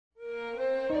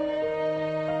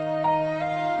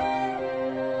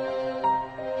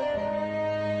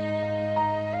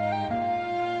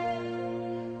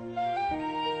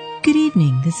Good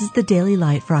evening. This is the Daily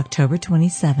Light for October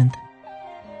 27th.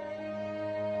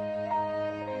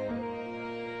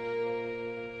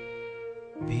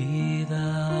 Be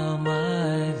thou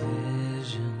my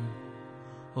vision,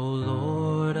 O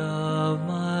Lord of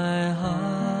my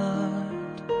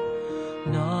heart,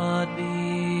 not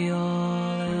be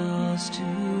all else to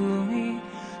me,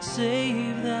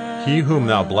 save that. He whom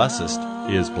thou blessest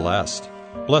is blessed.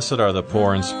 Blessed are the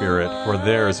poor in spirit, for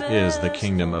theirs is the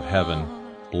kingdom of heaven.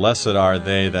 Blessed are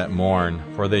they that mourn,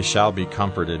 for they shall be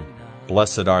comforted.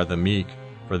 Blessed are the meek,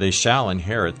 for they shall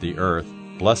inherit the earth.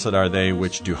 Blessed are they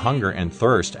which do hunger and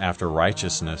thirst after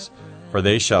righteousness, for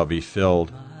they shall be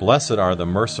filled. Blessed are the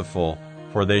merciful,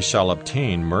 for they shall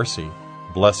obtain mercy.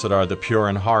 Blessed are the pure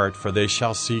in heart, for they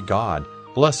shall see God.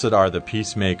 Blessed are the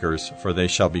peacemakers, for they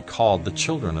shall be called the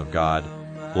children of God.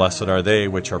 Blessed are they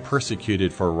which are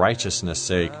persecuted for righteousness'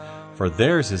 sake, for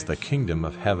theirs is the kingdom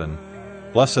of heaven.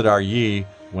 Blessed are ye,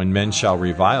 when men shall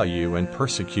revile you and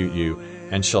persecute you,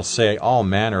 and shall say all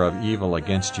manner of evil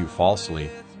against you falsely,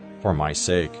 for my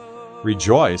sake.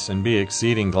 Rejoice and be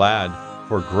exceeding glad,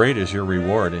 for great is your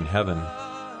reward in heaven.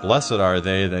 Blessed are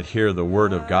they that hear the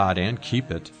word of God and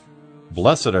keep it.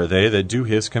 Blessed are they that do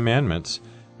his commandments,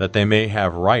 that they may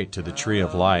have right to the tree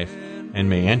of life, and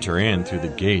may enter in through the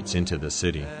gates into the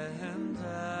city.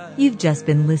 You've just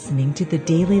been listening to the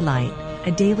Daily Light,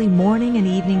 a daily morning and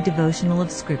evening devotional of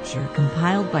Scripture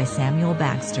compiled by Samuel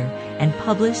Baxter and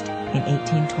published in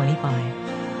 1825.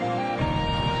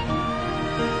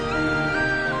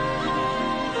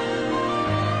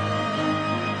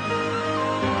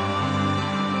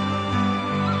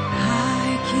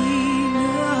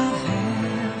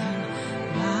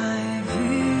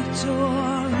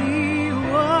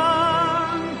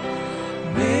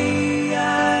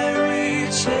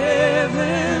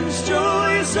 Heaven's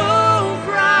joy so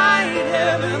bright,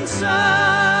 heaven's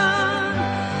sun,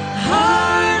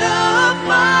 heart of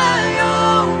my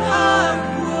own heart,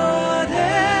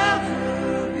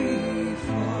 whatever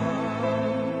befall,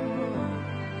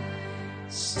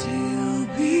 still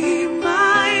be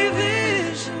my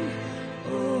vision,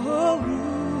 O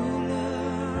ruler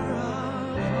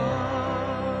of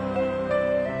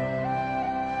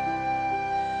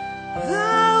all.